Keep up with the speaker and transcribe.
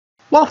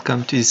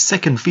Welcome to this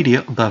second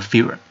video about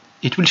VREP.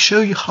 It will show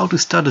you how to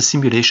start a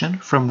simulation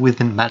from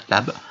within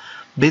MATLAB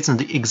based on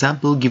the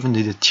example given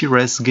in the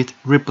TRS Git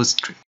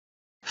repository.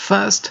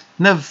 First,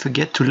 never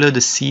forget to load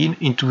a scene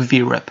into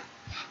VREP.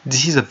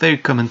 This is a very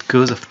common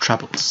cause of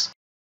troubles.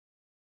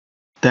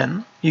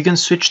 Then, you can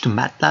switch to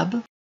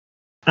MATLAB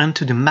and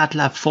to the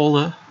MATLAB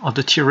folder of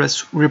the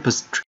TRS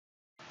repository.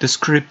 The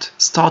script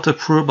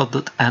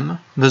startuprobot.m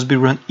must be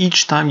run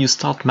each time you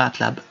start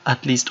MATLAB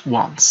at least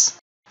once.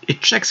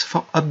 It checks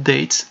for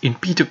updates in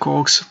Peter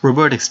Kork's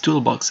robotics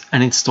toolbox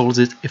and installs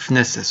it if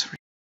necessary.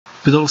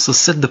 But also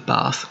set the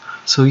path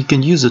so you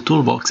can use the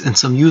toolbox and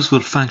some useful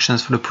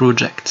functions for the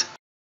project.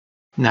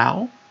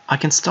 Now I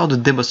can start the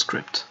demo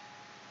script.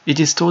 It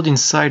is stored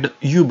inside the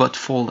ubot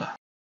folder.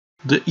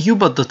 The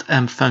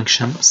ubot.m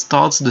function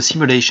starts the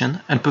simulation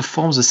and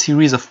performs a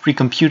series of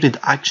pre-computed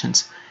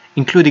actions,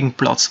 including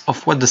plots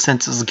of what the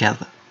sensors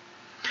gather.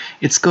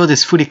 Its code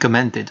is fully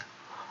commented.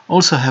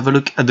 Also have a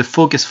look at the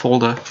focus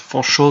folder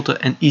for shorter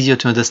and easier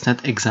to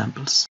understand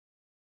examples.